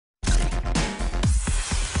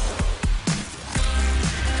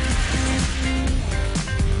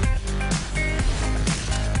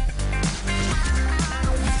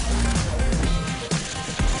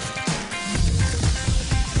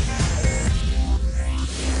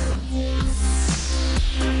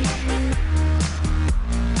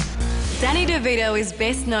DeVito is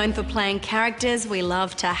best known for playing characters we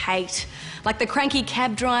love to hate, like the cranky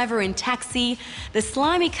cab driver in Taxi, the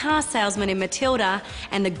slimy car salesman in Matilda,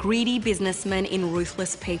 and the greedy businessman in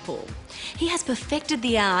Ruthless People. He has perfected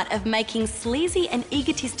the art of making sleazy and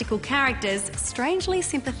egotistical characters strangely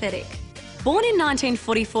sympathetic. Born in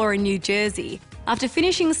 1944 in New Jersey, after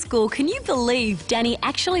finishing school, can you believe Danny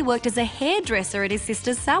actually worked as a hairdresser at his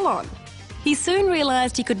sister's salon? He soon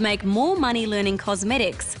realised he could make more money learning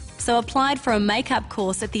cosmetics, so applied for a makeup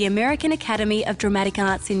course at the American Academy of Dramatic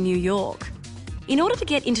Arts in New York. In order to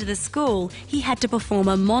get into the school, he had to perform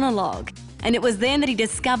a monologue, and it was then that he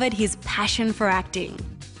discovered his passion for acting.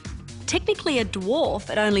 Technically a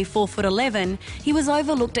dwarf at only 4'11", he was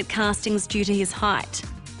overlooked at castings due to his height.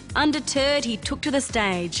 Undeterred, he took to the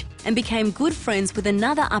stage and became good friends with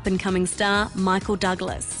another up-and-coming star, Michael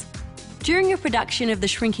Douglas. During a production of The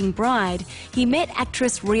Shrinking Bride, he met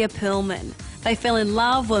actress Rhea Perlman. They fell in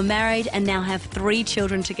love, were married, and now have 3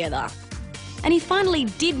 children together. And he finally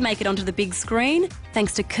did make it onto the big screen,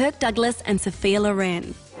 thanks to Kirk Douglas and Sophia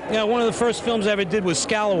Loren. Yeah, one of the first films I ever did was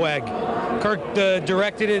Scalawag. Kirk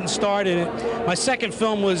directed it and starred in it. My second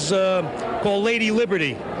film was called Lady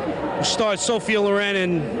Liberty, which starred Sophia Loren,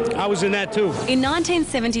 and I was in that too. In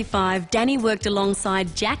 1975, Danny worked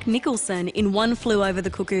alongside Jack Nicholson in One Flew Over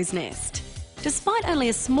the Cuckoo's Nest. Despite only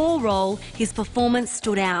a small role, his performance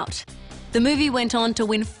stood out. The movie went on to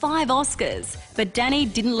win 5 Oscars, but Danny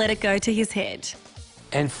didn't let it go to his head.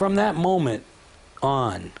 And from that moment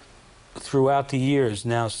on, throughout the years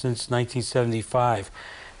now since 1975,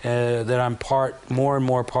 that I'm more and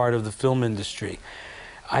more part of the film industry,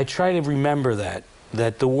 I try to remember that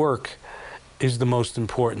the work is the most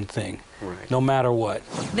important thing, right, no matter what.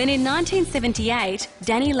 Then in 1978,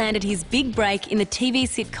 Danny landed his big break in the TV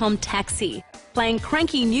sitcom Taxi, playing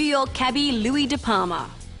cranky New York cabbie Louis De Palma.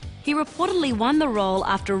 He reportedly won the role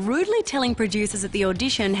after rudely telling producers at the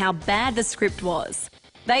audition how bad the script was.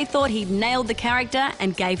 They thought he'd nailed the character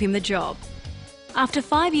and gave him the job. After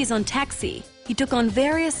 5 years on Taxi, he took on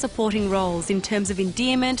various supporting roles in terms of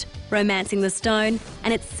Endearment, Romancing the Stone,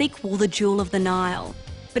 and its sequel, The Jewel of the Nile.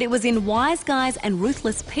 But it was in Wise Guys and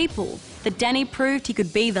Ruthless People that Danny proved he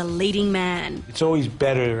could be the leading man. It's always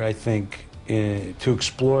better, I think, to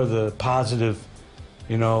explore the positive.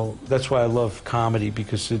 You know, that's why I love comedy,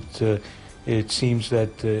 because it seems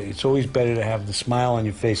that it's always better to have the smile on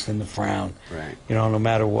your face than the frown. Right. You know, no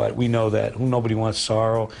matter what. We know that. Nobody wants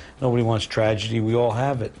sorrow. Nobody wants tragedy. We all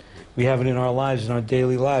have it. We have it in our lives, in our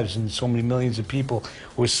daily lives, and so many millions of people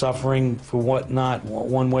who are suffering for what not,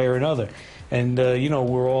 one way or another. And, you know,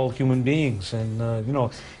 we're all human beings. And, you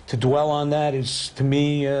know, to dwell on that is, to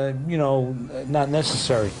me, you know, not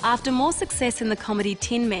necessary. After more success in the comedy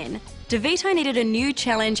Tin Men, DeVito needed a new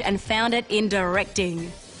challenge and found it in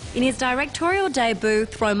directing. In his directorial debut,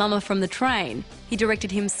 Throw Mama from the Train, he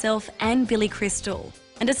directed himself and Billy Crystal.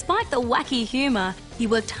 And despite the wacky humour, he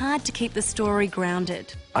worked hard to keep the story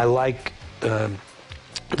grounded. I like the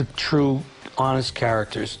true, honest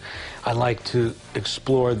characters. I like to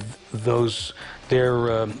explore those,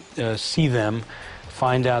 see them,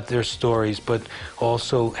 find out their stories, but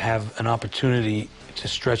also have an opportunity to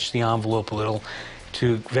stretch the envelope a little,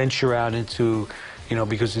 to venture out into, you know,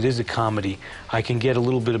 because it is a comedy, I can get a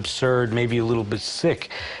little bit absurd, maybe a little bit sick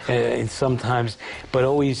sometimes, but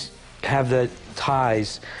always have that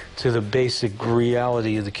ties to the basic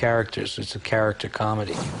reality of the characters. It's a character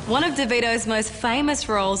comedy. One of DeVito's most famous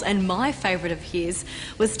roles, and my favourite of his,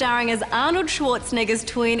 was starring as Arnold Schwarzenegger's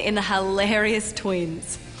twin in the hilarious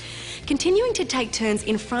Twins. Continuing to take turns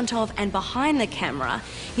in front of and behind the camera,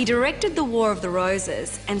 he directed The War of the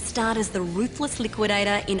Roses and starred as the ruthless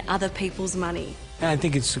liquidator in Other People's Money. I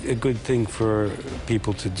think it's a good thing for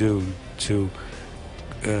people to do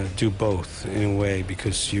both in a way,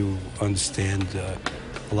 because you understand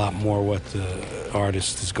a lot more what the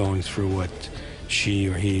artist is going through, what she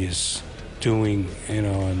or he is doing, you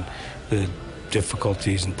know, and the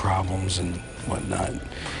difficulties and problems and whatnot.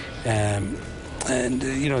 And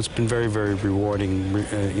you know, it's been very, very rewarding,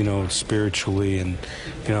 you know, spiritually, and,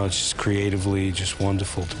 you know, it's just creatively just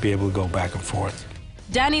wonderful to be able to go back and forth.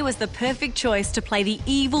 Danny was the perfect choice to play the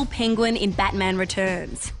evil Penguin in Batman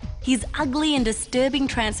Returns. His ugly and disturbing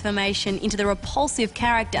transformation into the repulsive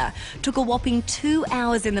character took a whopping 2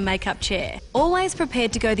 hours in the makeup chair. Always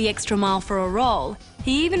prepared to go the extra mile for a role,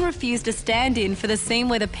 he even refused to stand in for the scene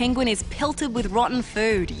where the Penguin is pelted with rotten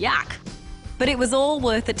food. Yuck! But it was all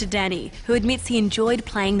worth it to Danny, who admits he enjoyed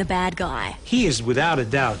playing the bad guy. He is, without a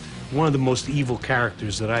doubt, one of the most evil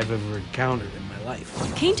characters that I've ever encountered in my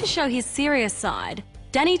life. Keen to show his serious side,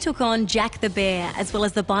 Danny took on Jack the Bear, as well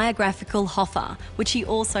as the biographical Hoffa, which he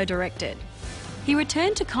also directed. He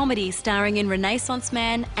returned to comedy, starring in Renaissance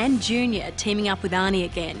Man and Junior, teaming up with Arnie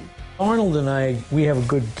again. Arnold and I, we have a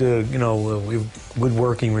good, we have a good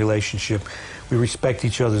working relationship. We respect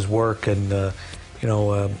each other's work, and,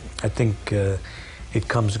 I think it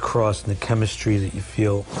comes across in the chemistry that you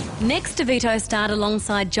feel. Next, DeVito starred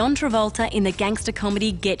alongside John Travolta in the gangster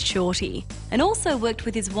comedy Get Shorty, and also worked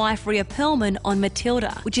with his wife Rhea Perlman on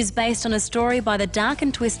Matilda, which is based on a story by the dark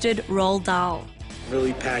and twisted Roald Dahl.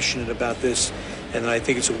 Really passionate about this, and I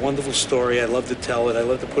think it's a wonderful story. I love to tell it. I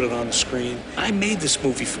love to put it on the screen. I made this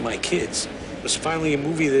movie for my kids. It was finally a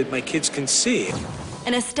movie that my kids can see.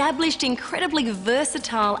 An established, incredibly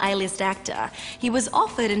versatile A-list actor, he was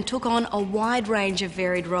offered and took on a wide range of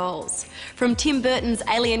varied roles. From Tim Burton's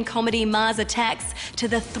alien comedy Mars Attacks to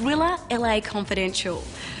the thriller LA Confidential.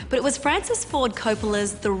 But it was Francis Ford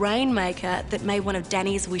Coppola's The Rainmaker that made one of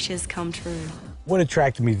Danny's wishes come true. What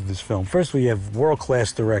attracted me to this film? First, we have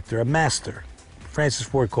world-class director, a master, Francis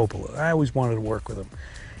Ford Coppola. I always wanted to work with him.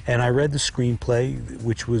 And I read the screenplay,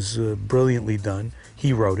 which was brilliantly done.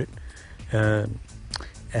 He wrote it.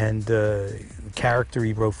 And the character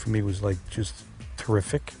he wrote for me was like just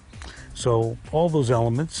terrific. So all those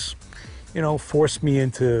elements, forced me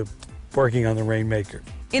into working on The Rainmaker.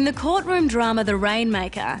 In the courtroom drama The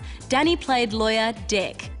Rainmaker, Danny played lawyer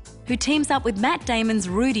Deck, who teams up with Matt Damon's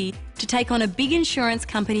Rudy to take on a big insurance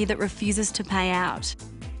company that refuses to pay out.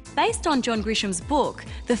 Based on John Grisham's book,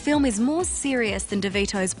 the film is more serious than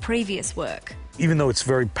DeVito's previous work. Even though it's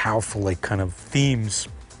very powerful, like kind of themes,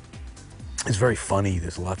 it's very funny.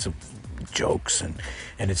 There's lots of jokes, and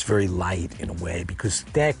it's very light in a way, because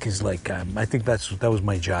Deck is like, I think that was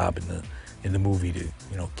my job in the movie,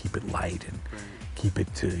 to keep it light and keep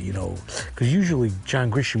it to because usually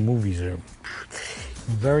John Grisham movies are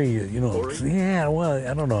very boring? Yeah, well,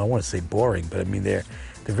 I don't know, I want to say boring, but I mean they're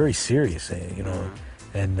very serious,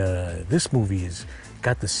 and this movie has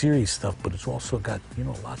got the serious stuff, but it's also got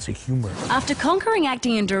lots of humor. After conquering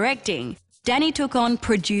acting and directing, Danny took on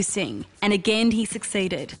producing, and again he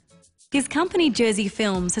succeeded. His company Jersey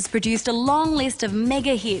Films has produced a long list of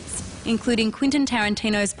mega hits, including Quentin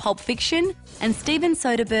Tarantino's Pulp Fiction and Steven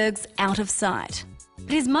Soderbergh's Out of Sight.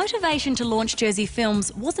 But his motivation to launch Jersey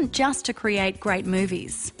Films wasn't just to create great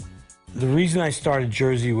movies. The reason I started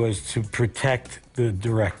Jersey was to protect the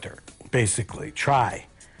director, basically. Try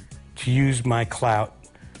to use my clout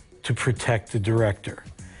to protect the director.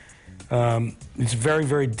 It's very,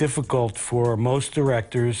 very difficult for most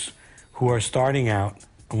directors who are starting out,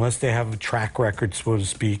 unless they have a track record, so to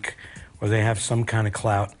speak, or they have some kind of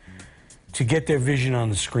clout, to get their vision on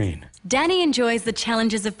the screen. Danny enjoys the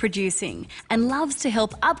challenges of producing and loves to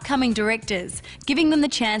help upcoming directors, giving them the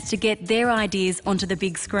chance to get their ideas onto the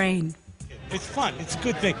big screen. It's fun. It's a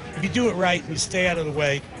good thing. If you do it right and you stay out of the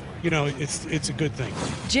way, it's a good thing.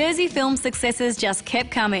 Jersey Films' successes just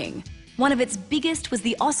kept coming. One of its biggest was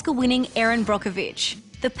the Oscar-winning Erin Brockovich,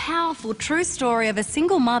 the powerful true story of a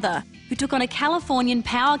single mother who took on a Californian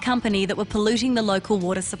power company that were polluting the local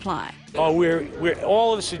water supply. Oh, we're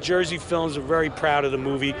all of us at Jersey Films are very proud of the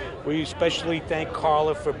movie. We especially thank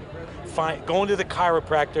Carla for going to the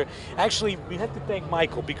chiropractor. Actually, we have to thank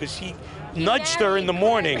Michael, because he nudged her in the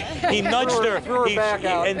morning. He nudged her, threw her back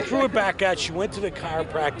out. and threw her back out. She went to the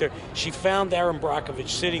chiropractor. She found Erin Brockovich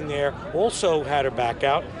sitting there, also had her back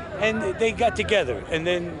out, and they got together. And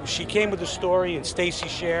then she came with a story, and Stacy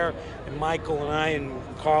Scher and Michael and I and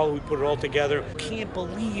Carl, we put it all together. Can't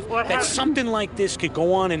believe that something like this could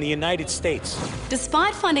go on in the United States.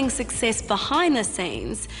 Despite finding success behind the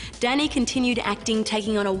scenes, Danny continued acting,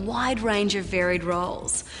 taking on a wide range of varied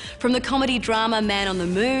roles. From the comedy drama Man on the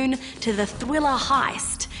Moon to the thriller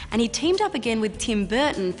Heist, and he teamed up again with Tim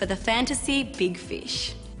Burton for the fantasy Big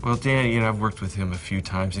Fish. Well, Danny, I've worked with him a few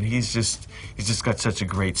times, and he's just got such a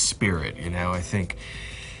great spirit, I think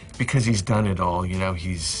because he's done it all,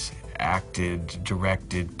 he's acted,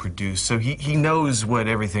 directed, produced, so he knows what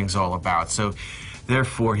everything's all about. So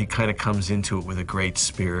therefore, he kind of comes into it with a great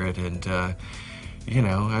spirit, and,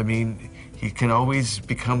 he can always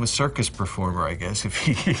become a circus performer, I guess, if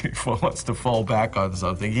he wants to fall back on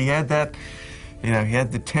something. He had that, he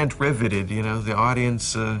had the tent riveted, the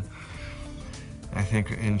audience, I think,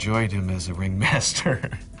 enjoyed him as a ringmaster.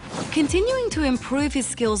 Continuing to improve his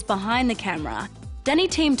skills behind the camera, Danny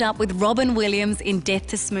teamed up with Robin Williams in Death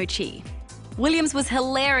to Smoochie. Williams was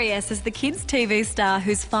hilarious as the kids' TV star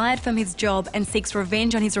who's fired from his job and seeks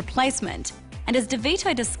revenge on his replacement. And as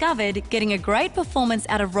DeVito discovered, getting a great performance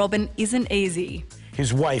out of Robin isn't easy.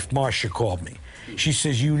 His wife, Marcia, called me. She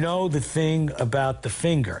says, "You know the thing about the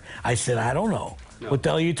finger?" I said, "I don't know. No. What the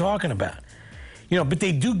hell are you talking about?" But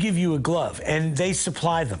they do give you a glove, and they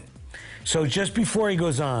supply them. So just before he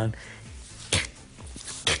goes on,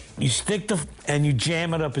 You stick and you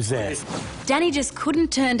jam it up his ass. Danny just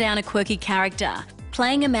couldn't turn down a quirky character,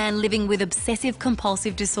 playing a man living with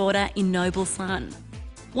obsessive-compulsive disorder in Noble Son.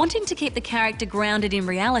 Wanting to keep the character grounded in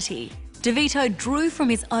reality, DeVito drew from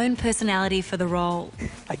his own personality for the role.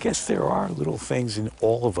 I guess there are little things in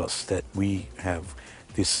all of us that we have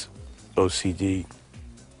this OCD,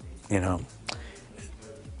 you know.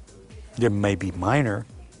 There may be minor,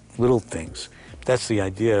 little things. That's the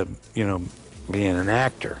idea of, you know, being an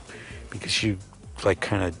actor, because you, like,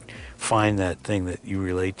 kind of find that thing that you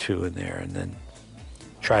relate to in there and then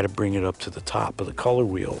try to bring it up to the top of the color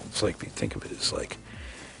wheel. It's like, you think of it as like,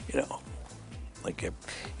 you know, like,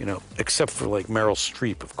 you know, except for like Meryl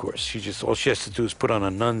Streep, of course. All she has to do is put on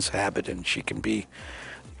a nun's habit and she can be...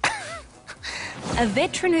 A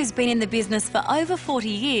veteran who's been in the business for over 40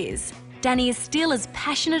 years, Danny is still as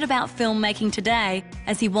passionate about filmmaking today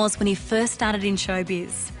as he was when he first started in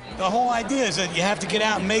showbiz. The whole idea is that you have to get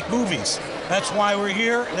out and make movies. That's why we're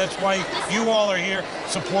here. That's why you all are here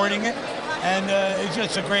supporting it. And it's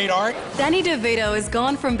just a great art. Danny DeVito has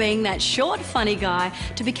gone from being that short, funny guy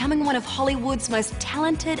to becoming one of Hollywood's most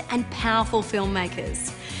talented and powerful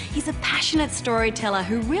filmmakers. He's a passionate storyteller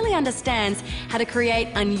who really understands how to create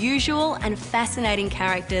unusual and fascinating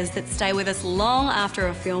characters that stay with us long after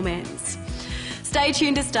a film ends. Stay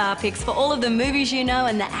tuned to Star Picks for all of the movies you know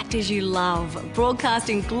and the actors you love, broadcast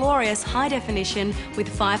in glorious high definition with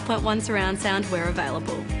 5.1 surround sound where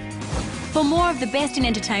available. For more of the best in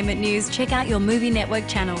entertainment news, check out your Movie Network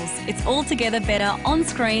channels. It's all together better on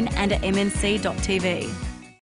screen and at mnc.tv.